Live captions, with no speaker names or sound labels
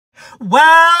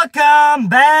Welcome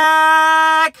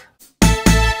back!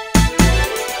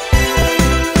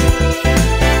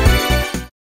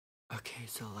 Okay,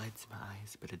 so lights in my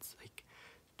eyes, but it's like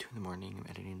 2 in the morning, I'm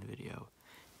editing the video,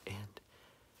 and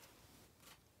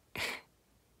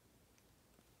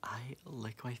I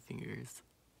lick my fingers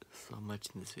so much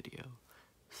in this video,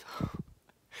 so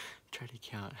try to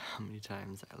count how many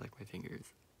times I lick my fingers.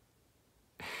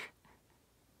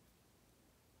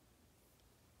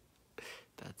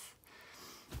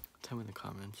 Tell me in the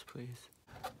comments, please.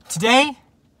 Today,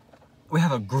 we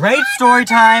have a great story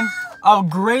time.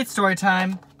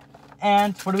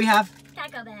 And what do we have?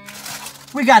 Taco Bell.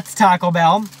 We got Taco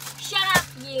Bell. Shut up,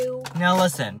 you. Now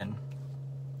listen.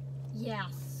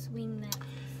 Yes, we know.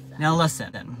 Now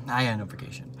listen. I got a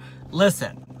notification.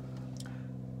 Listen.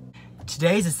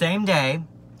 Today's the same day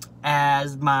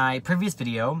as my previous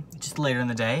video, just later in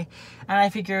the day. And I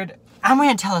figured, I'm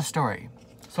going to tell a story.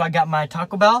 So I got my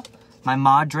Taco Bell, my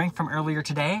mod drink from earlier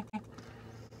today.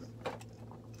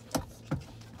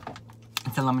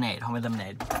 It's a lemonade, homemade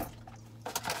lemonade.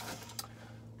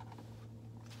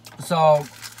 So,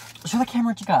 show the camera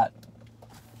what you got.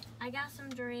 I got some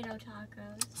Dorito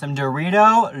tacos. Some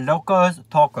Dorito Locos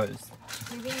Tacos.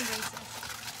 You're being racist.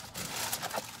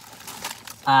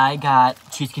 I got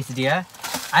cheese quesadilla.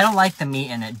 I don't like the meat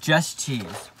in it, just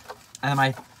cheese. And then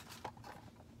I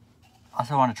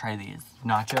also want to try these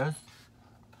nachos.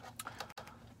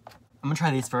 I'm gonna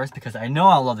try these first because I know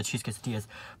I love the cheese quesadillas,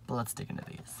 but let's dig into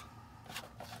these.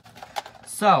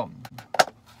 So,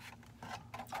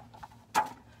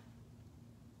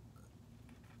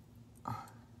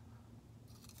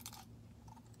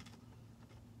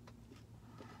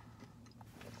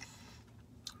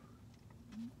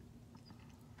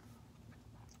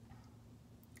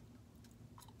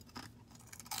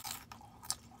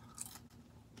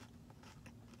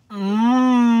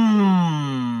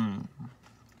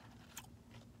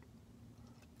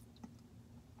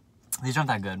 these aren't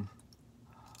that good.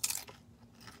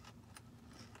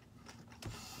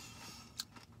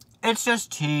 It's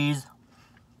just cheese.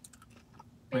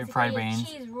 With fried beans.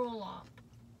 Cheese roll-up.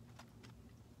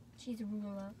 Cheese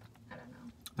roll-up. I don't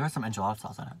know. There's some enchilada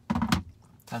sauce in it.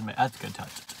 That's a good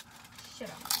touch. Shut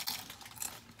up.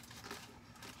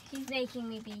 He's making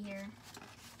me be here.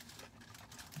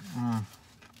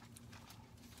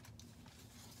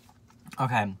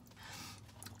 Okay.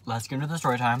 Let's get into the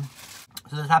story time.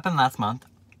 So this happened last month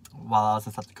while I was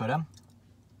in South Dakota.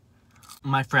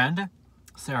 My friend,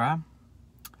 Sarah,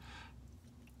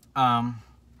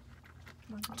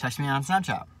 texted me on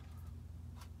Snapchat.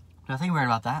 Nothing weird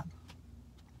about that.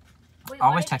 Wait,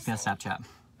 Always text me on Snapchat.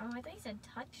 Oh, I thought you said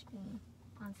touch me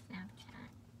on Snapchat.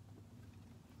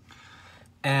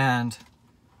 And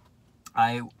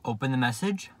I opened the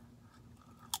message.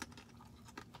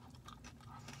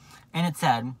 And it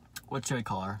said, what should we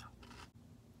call her?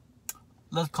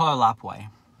 Let's call her Lapway.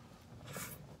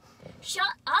 Shut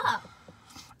up!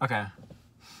 Okay.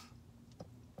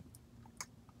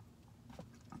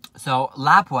 So,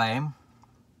 Lapway,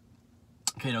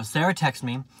 okay, no, Sarah texted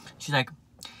me. She's like,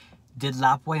 did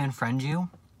Lapway unfriend you?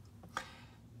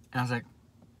 And I was like,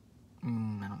 I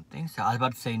don't think so. I was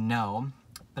about to say no,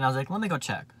 but I was like, let me go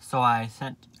check. So I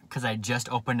sent, because I just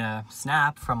opened a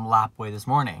snap from Lapway this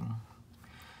morning.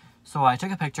 So I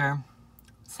took a picture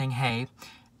saying hey,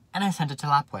 and I sent it to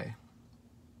Lapway.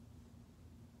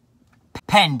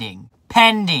 Pending.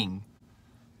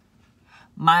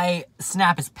 My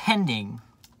snap is pending.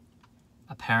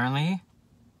 Apparently,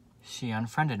 she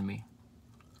unfriended me.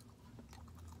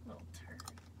 Little turd.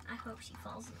 I hope she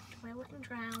falls in the toilet and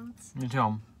drowns. Me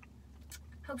too.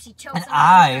 Hope she chokes And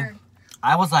on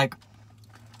I was like,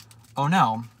 oh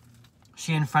no,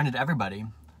 she unfriended everybody.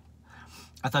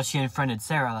 I thought she unfriended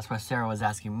Sarah. That's why Sarah was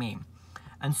asking me.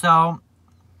 And so,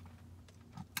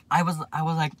 I was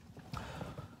like,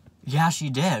 yeah, she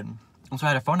did. And so I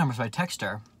had a phone number, so I texted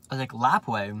her. I was like,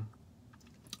 Lapway,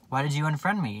 why did you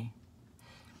unfriend me?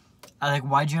 I was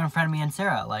like, why'd you unfriend me and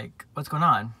Sarah? Like, what's going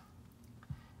on?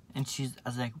 And I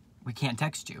was like, we can't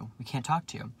text you. We can't talk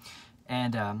to you.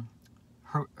 And her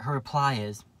reply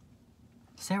is,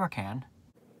 Sarah can.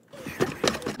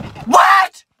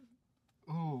 What?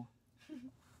 Ooh.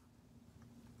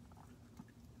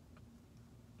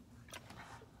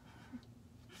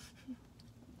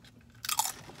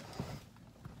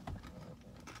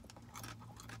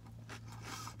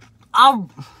 I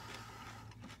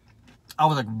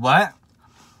was like, what?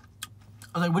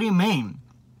 I was like, what do you mean?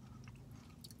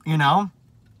 You know?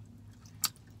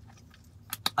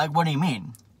 Like, what do you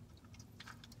mean?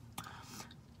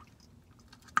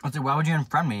 I was like, why would you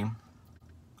unfriend me?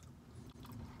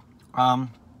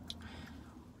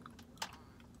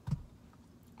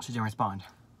 She didn't respond.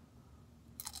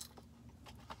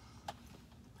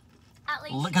 At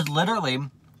least. Because literally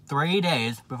 3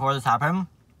 days before this happened,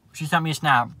 she sent me a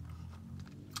snap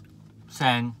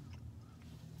saying,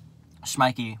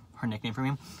 Schmikey, her nickname for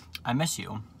me, I miss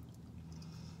you.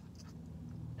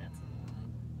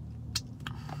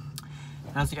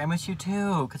 And I was like, I miss you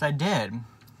too, because I did.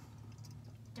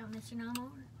 Don't miss you no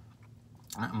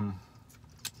more.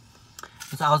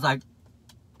 So I was like,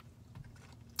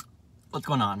 what's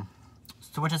going on?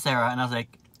 So I went to Sarah and I was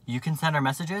like, you can send her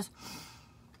messages?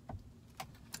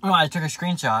 No, I took a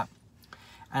screenshot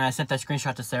and I sent that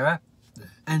screenshot to Sarah.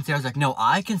 And Sarah's like, no,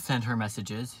 I can send her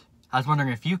messages. I was wondering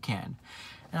if you can.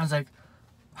 And I was like,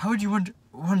 how would you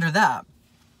wonder that?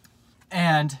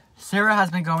 And Sarah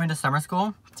has been going to summer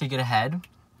school to get ahead.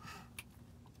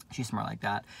 She's smart like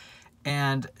that.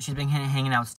 And she's been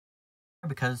hanging out with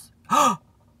because...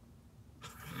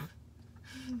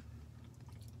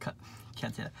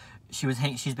 Can't say that.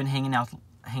 She's been hanging out with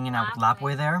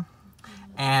Lapway there.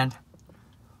 And...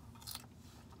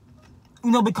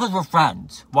 because we're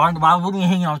friends. Why wouldn't we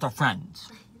hang out with our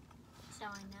friends? So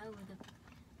I know.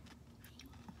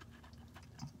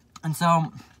 And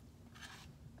so,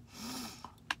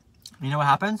 you know what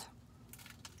happens?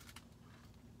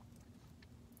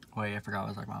 Wait, I forgot what I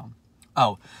was talking about.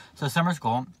 Oh, so summer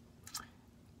school,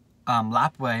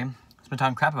 Lapway spent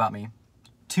time crap about me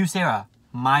to Sarah,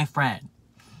 my friend,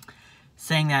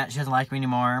 saying that she doesn't like me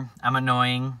anymore. I'm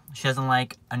annoying. She doesn't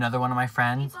like another one of my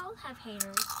friends. We both have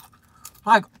haters.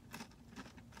 Like,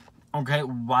 okay,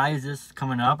 why is this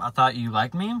coming up? I thought you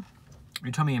liked me.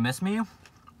 You told me you miss me.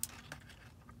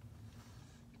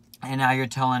 And now you're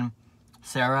telling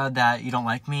Sarah that you don't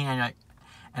like me, and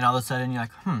all of a sudden you're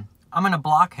like, I'm gonna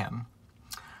block him.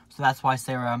 So that's why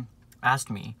Sarah asked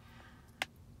me.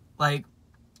 Like,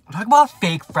 talk about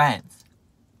fake friends.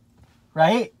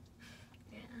 Right?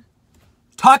 Yeah.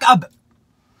 Talk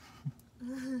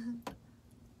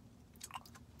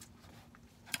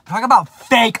about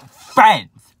fake friends.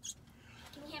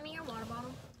 Can you hand me your water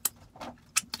bottle?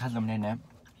 It has lemonade in it.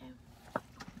 Okay.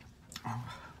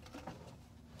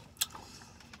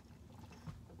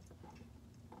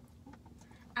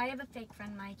 I have a fake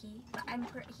friend, Mikey, but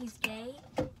he's gay,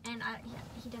 and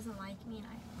he doesn't like me, and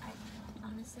I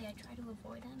honestly, I try to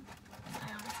avoid him.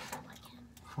 I honestly don't like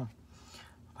him.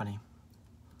 Funny.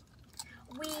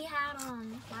 We had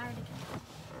choir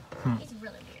together. He's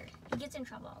really weird. He gets in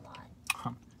trouble a lot.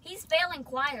 He's failing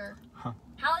choir.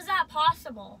 How is that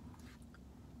possible?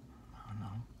 I don't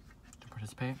know. To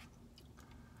participate?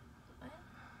 What?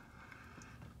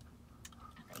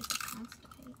 I thought you said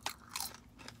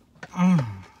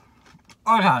constipate.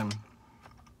 Okay.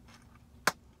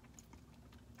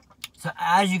 So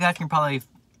as you guys can probably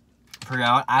figure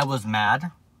out, I was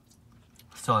mad.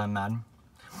 Still am mad.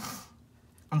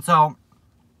 And so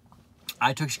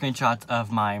I took screenshots of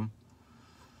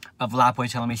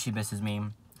Lapway telling me she misses me.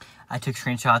 I took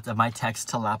screenshots of my text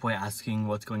to Lapway asking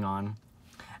what's going on.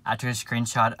 I took a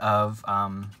screenshot of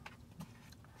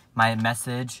my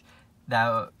message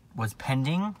that was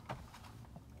pending.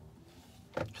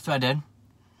 So I did.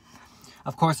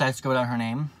 Of course, I scrolled out her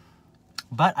name.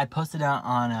 But I posted it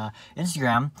on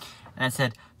Instagram, and I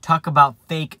said, talk about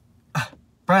fake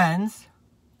friends.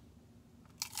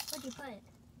 What'd you put?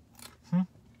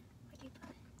 What'd you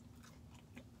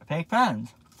put? Fake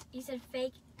friends. You said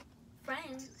fake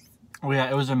friends. Oh yeah,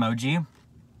 it was an emoji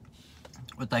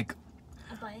with like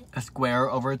a square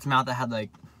over its mouth that had like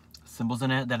symbols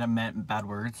in it that it meant bad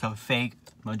words. So fake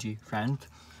emoji friend.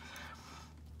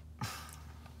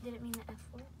 Did it mean the F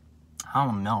word? I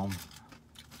don't know.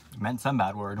 It meant some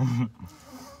bad word.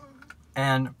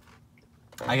 And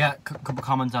I got a couple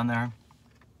comments on there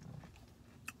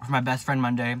from my best friend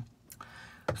Monday.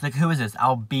 It's like, who is this?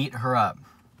 I'll beat her up.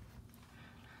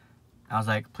 I was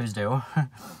like, please do.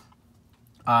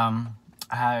 I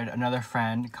had another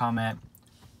friend comment,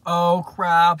 oh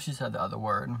crap, she said the other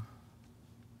word.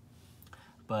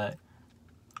 But,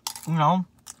 you know.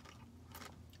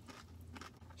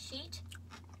 Sheet?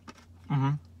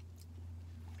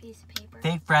 Piece of paper.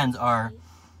 Fake friends are,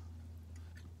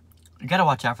 you gotta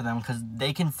watch out for them because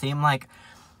they can seem like,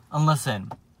 and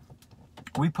listen,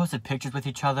 we posted pictures with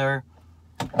each other,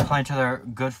 calling each other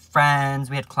good friends.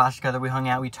 We had class together, we hung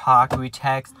out, we talked, we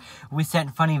text, we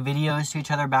sent funny videos to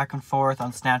each other back and forth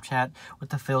on Snapchat with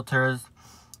the filters,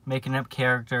 making up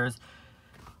characters.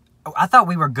 I thought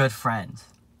we were good friends.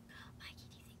 Mikey,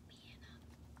 do you think me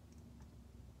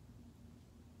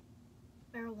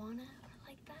and marijuana are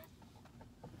like that?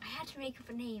 I had to make up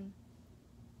a name.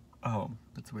 Oh,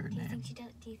 that's a weird Do you name. think she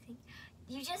does? Do you think?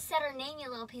 You just said her name,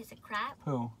 you little piece of crap.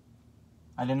 Who?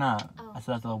 I did not. Oh. I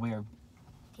said that's a little weird.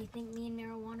 Do Do you think me and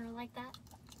marijuana are like that?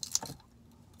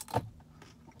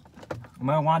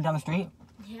 Marijuana down the street?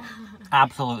 Yeah.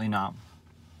 Absolutely not.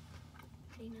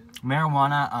 You know.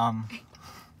 Marijuana,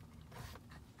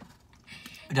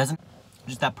 it doesn't,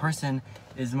 just that person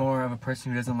is more of a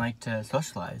person who doesn't like to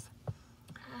socialize.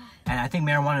 And I think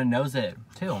marijuana knows it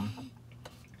too.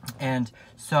 And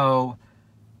so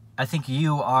I think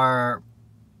you are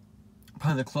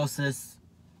probably the closest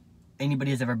anybody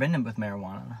has ever been with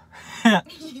marijuana. I'm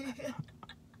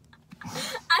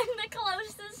the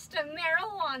closest to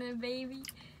marijuana, baby.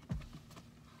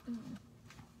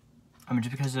 I mean,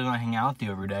 just because she doesn't hang out with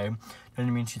you every day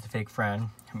doesn't mean she's a fake friend.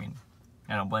 I mean,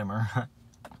 I don't blame her.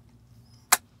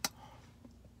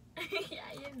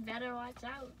 Yeah, you better watch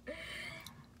out.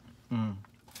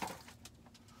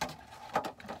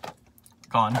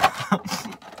 Gone.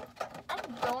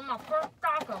 I'm going my first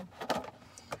taco.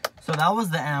 So that was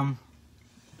the end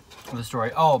of the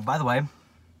story. Oh, by the way.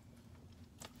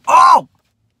 Oh!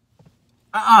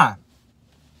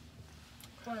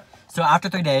 What? So after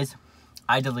 3 days,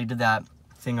 I deleted that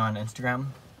thing on Instagram.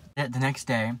 The next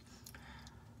day,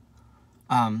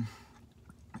 I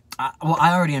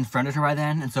already unfriended her by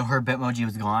then, and so her Bitmoji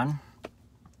was gone.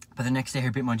 But the next day,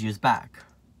 her Bitmoji was back.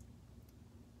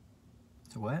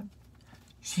 So what?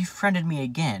 She friended me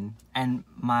again, and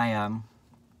my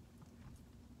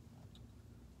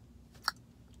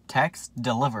text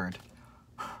delivered.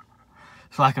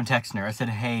 So like I'm texting her, I said,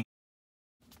 hey.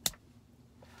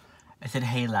 I said,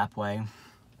 hey, Lapway.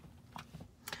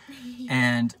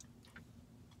 And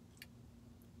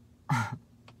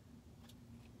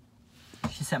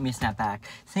she sent me a snap back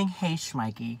saying, hey,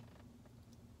 Schmikey.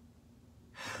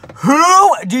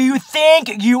 Who do you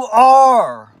think you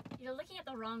are? You're looking at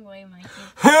the wrong way, Mikey.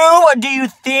 Who do you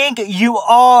think you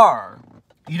are?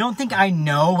 You don't think I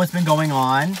know what's been going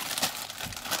on?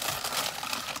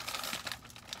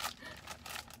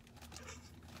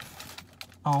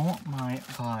 Oh my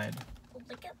god.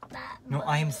 Look at that. No, butt.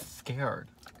 I am scared.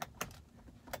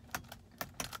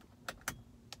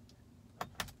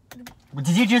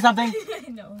 Did you do something?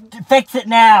 No. Fix it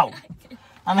now!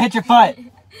 I'm gonna hit your foot.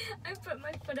 I put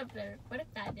my foot up there. What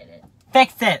if that did it?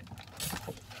 Fix it!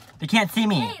 They can't see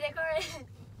me. Hey, they got it.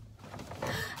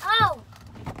 Ow!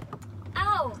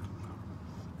 Ow!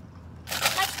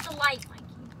 Touch the light,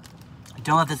 Mikey.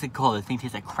 Don't let this get cold. This thing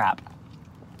tastes like crap.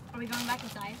 Are we going back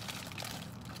inside?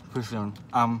 Pretty soon.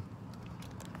 What are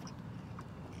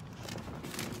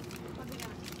we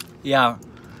doing? Yeah.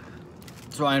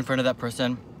 So I unfriended that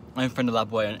person. I unfriended that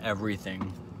boy on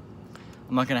everything.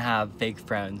 I'm not gonna have fake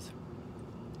friends.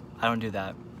 I don't do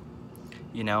that.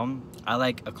 You know? I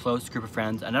like a close group of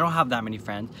friends, and I don't have that many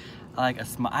friends. I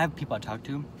have people I talk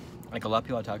to, like a lot of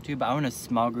people I talk to, but I want a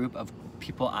small group of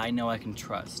people I know I can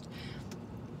trust.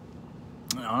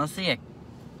 And honestly,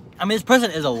 I mean, this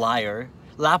person is a liar.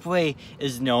 Lapway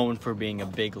is known for being a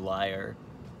big liar.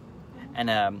 And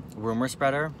a rumor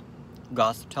spreader,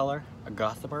 gossip teller, a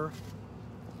gossiper.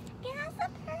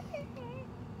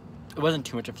 It wasn't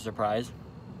too much of a surprise,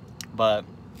 but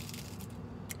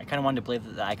I kind of wanted to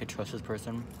believe that I could trust this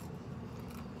person.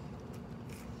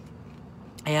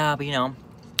 Yeah, but you know,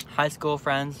 high school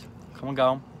friends, come and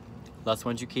go. That's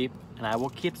ones you keep, and I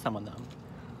will keep some of them.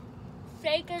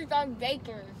 Fakers on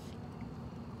bakers.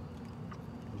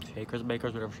 Fakers,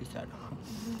 bakers, whatever she said.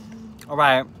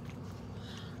 Alright.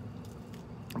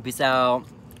 Peace out.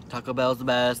 Taco Bell's the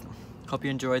best. Hope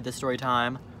you enjoyed this story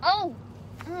time. Oh!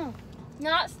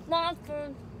 Not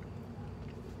sponsored.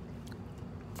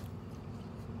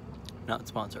 Not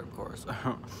sponsored, of course.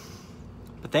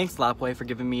 But thanks, Lapway, for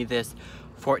giving me this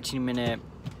 14-minute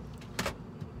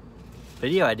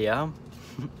video idea.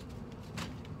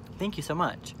 Thank you so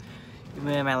much. You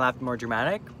made my laugh more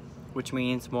dramatic, which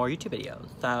means more YouTube videos.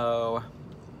 So,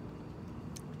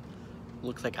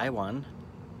 looks like I won.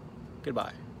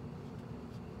 Goodbye.